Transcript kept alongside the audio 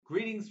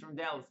Greetings from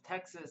Dallas,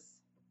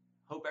 Texas.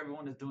 Hope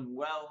everyone is doing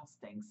well,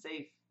 staying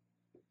safe.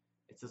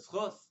 It's a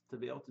schus to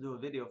be able to do a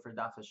video for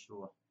Daf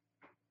Hashua.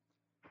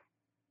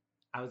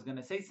 I was going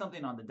to say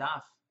something on the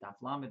Daf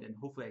Lamed, and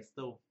hopefully I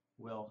still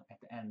will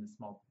at the end, a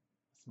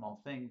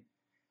small thing.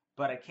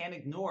 But I can't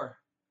ignore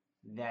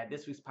that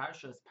this week's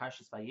parsha is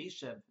Parshas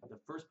Vayeshev, the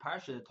first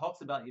parsha that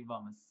talks about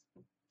Yevamis.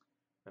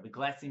 Rabbi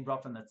Glassin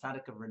brought from the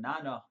Tzaddik of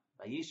Renana,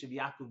 Vayeshev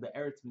Yaakov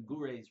be'eretz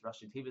Megureis,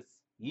 Rashi Tevis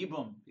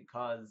Yibum,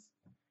 because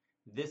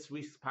this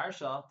week's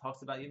parsha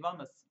talks about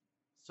Yevamis.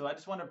 So I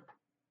just want to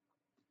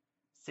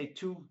say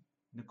two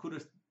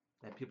nekudas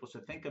that people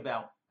should think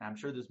about. And I'm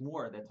sure there's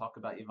more that talk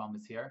about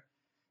Yevamis here,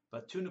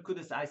 but two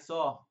nekudas I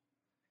saw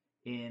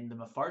in the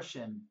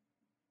Mefarshim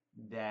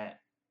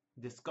that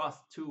discuss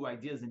two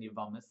ideas in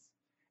Yevamis.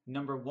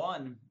 Number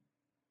one,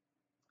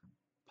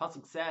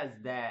 Pasuk says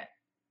that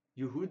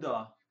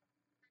Yehuda,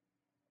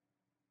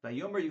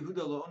 Vayomer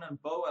Yehuda lo onan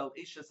bo el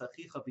ishes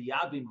achicha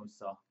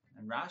v'yabimusa,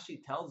 and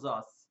Rashi tells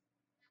us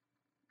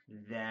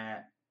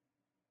that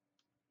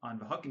on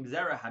V'hakim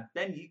Zera had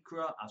ben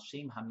yikra al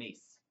shem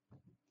hames,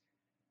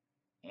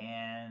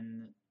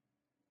 and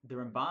the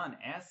Ramban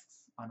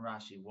asks on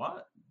Rashi,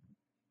 what?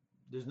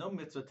 There's no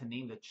mitzvah to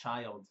name the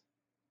child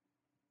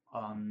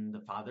on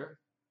the father,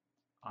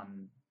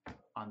 on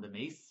the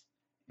mace.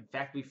 In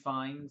fact, we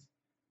find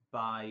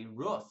by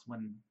Rus,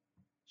 when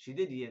she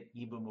did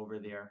Yibum over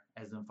there,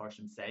 as the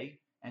Mefarshim say,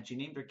 and she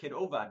named her kid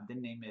Ovad,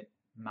 didn't name it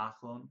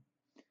Machlon.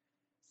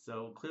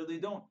 So clearly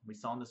don't. We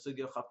saw in the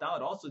Sugya of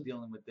Chavdalet also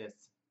dealing with this.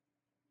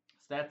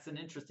 So that's an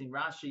interesting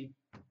Rashi,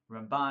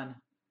 Ramban,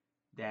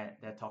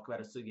 that talk about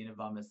a Sugya in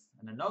Yevamis.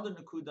 And another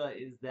Nakuda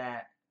is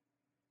that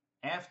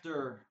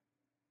after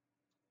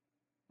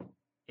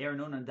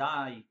Onan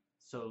died,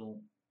 so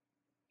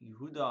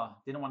Yehuda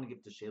didn't want to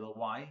give to Shelah.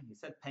 Why? He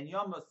said, Pen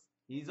Yamas,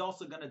 he's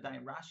also going to die.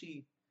 And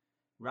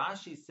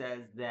Rashi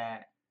says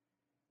that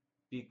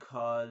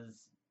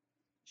because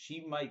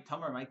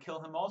Tamar might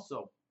kill him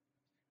also.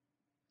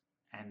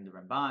 And the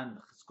Ramban, the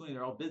Cheskuni,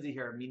 they're all busy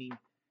here, meaning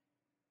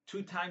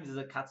 2 times is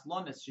a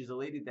katzlonis. She's a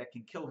lady that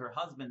can kill her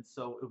husband,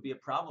 so it would be a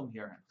problem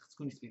here. And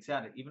Cheskuni speaks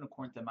out it. Even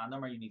according to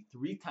Manamar, you need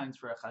 3 times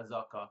for a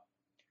chazaka.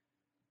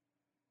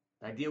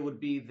 The idea would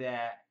be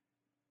that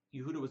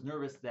Yehuda was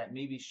nervous that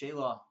maybe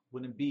Shelah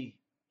wouldn't be,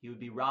 he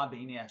would be Rab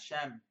B'nei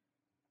Hashem.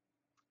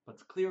 But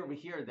it's clear over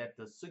here that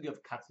the sugya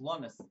of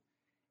katzlonis,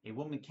 a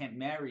woman can't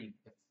marry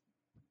if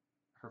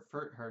her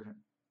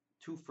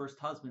 2 first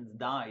husbands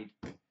died,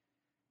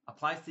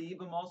 applies to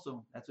Yibum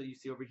also. That's what you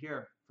see over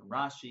here from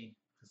Rashi,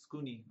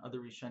 Cheskuni, other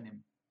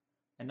Rishonim.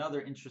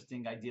 Another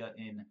interesting idea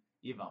in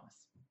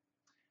Yevamis.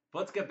 But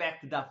let's get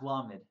back to Daf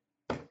Lamed.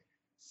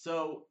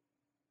 So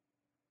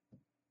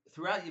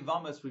throughout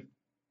Yevamis,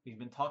 we've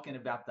been talking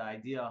about the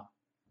idea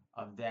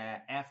of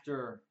that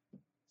after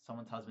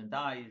someone's husband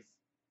dies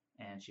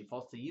and she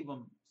falls to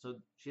Yibum, so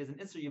she has an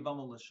Isser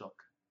Yivamah L'Shuk.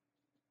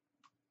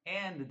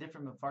 And the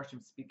different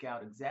Mefarshim speak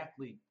out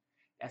exactly,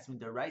 as when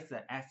the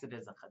Raisa asks it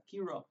as a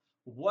Chakira,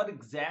 what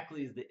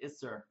exactly is the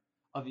Isser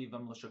of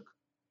Yivamah L'Shuk?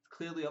 It's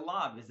clearly a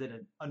lav. Is it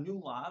a new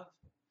lav?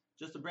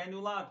 Just a brand new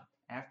lav.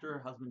 After her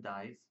husband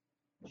dies,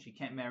 she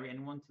can't marry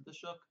anyone to the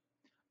Shuk?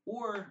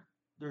 Or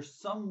there's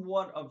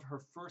somewhat of her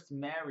first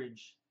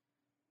marriage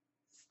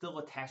still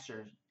attached to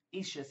her.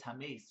 Ishes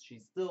Hames. She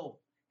still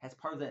has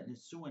part of that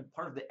Nisuin,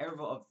 part of the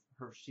erva of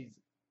her. She's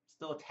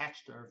still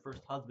attached to her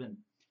first husband.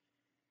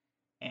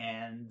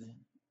 And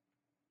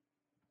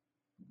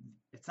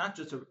it's not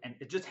just and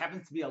it just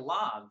happens to be a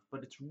lav,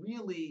 but it's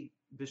really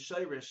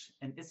b'shayrish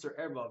and isser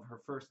erva of her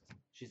first.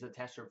 She's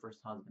attached to her first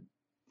husband.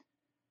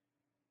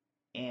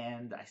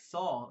 And I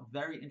saw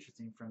very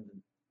interesting from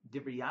the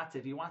Divrei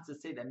Yativ. He wants to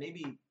say that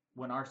maybe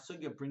when our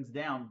sugya brings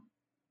down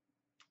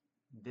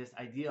this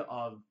idea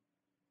of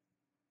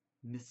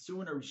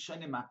nisuin or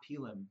rishonim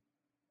apilim,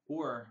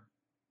 or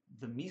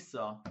the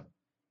misa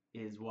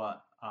is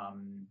what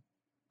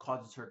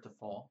causes her to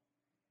fall.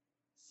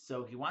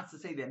 So he wants to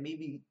say that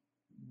maybe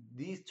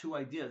these two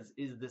ideas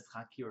is this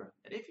chakira.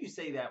 That if you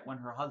say that when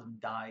her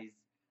husband dies,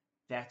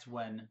 that's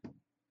when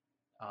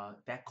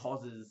that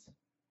causes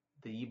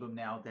the yibum,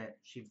 now that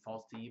she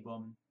falls to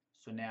yibum.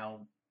 So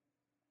now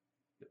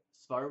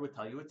Svara would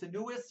tell you it's a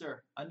new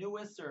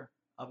isser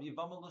of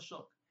Yivamah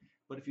L'Shuk.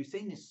 But if you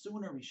say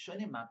nisuin or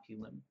rishonim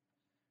apilim,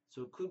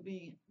 so it could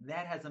be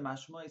that has a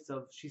mashmois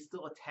of she's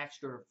still attached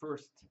to her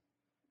first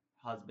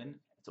husband.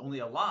 It's only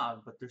a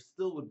lav, but there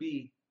still would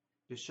be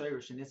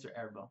b'shayrish and isser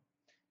erba.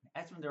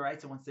 As when the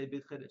Raisa wants to say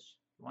big chiddush,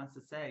 he wants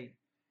to say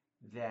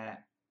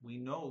that we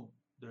know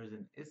there's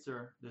an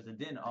isser, there's a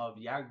din of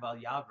yarg val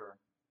yaver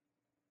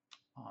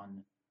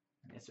on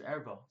an isser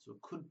erba. So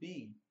it could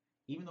be,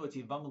 even though it's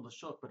Yivamah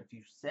L'Shuk, but if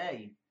you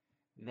say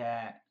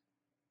that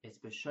it's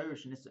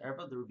b'shayrish and isser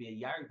erba, there would be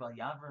a yarg val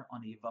yaver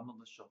on a Yivamah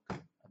L'Shuk,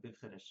 a big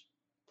chiddush.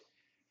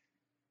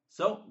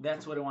 So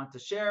that's what I want to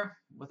share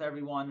with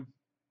everyone.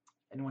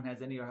 Anyone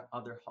has any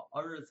other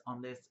ha'aras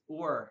on this,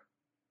 or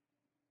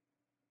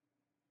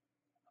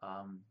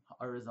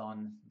ha'aras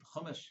on the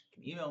Chumash,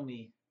 can email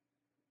me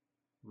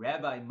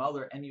Rabbi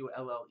Muller,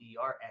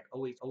 Muller, at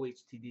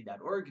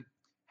ohtd.org.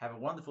 Have a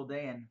wonderful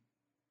day and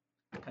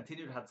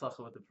continued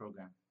Hatzlacha with the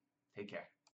program. Take care.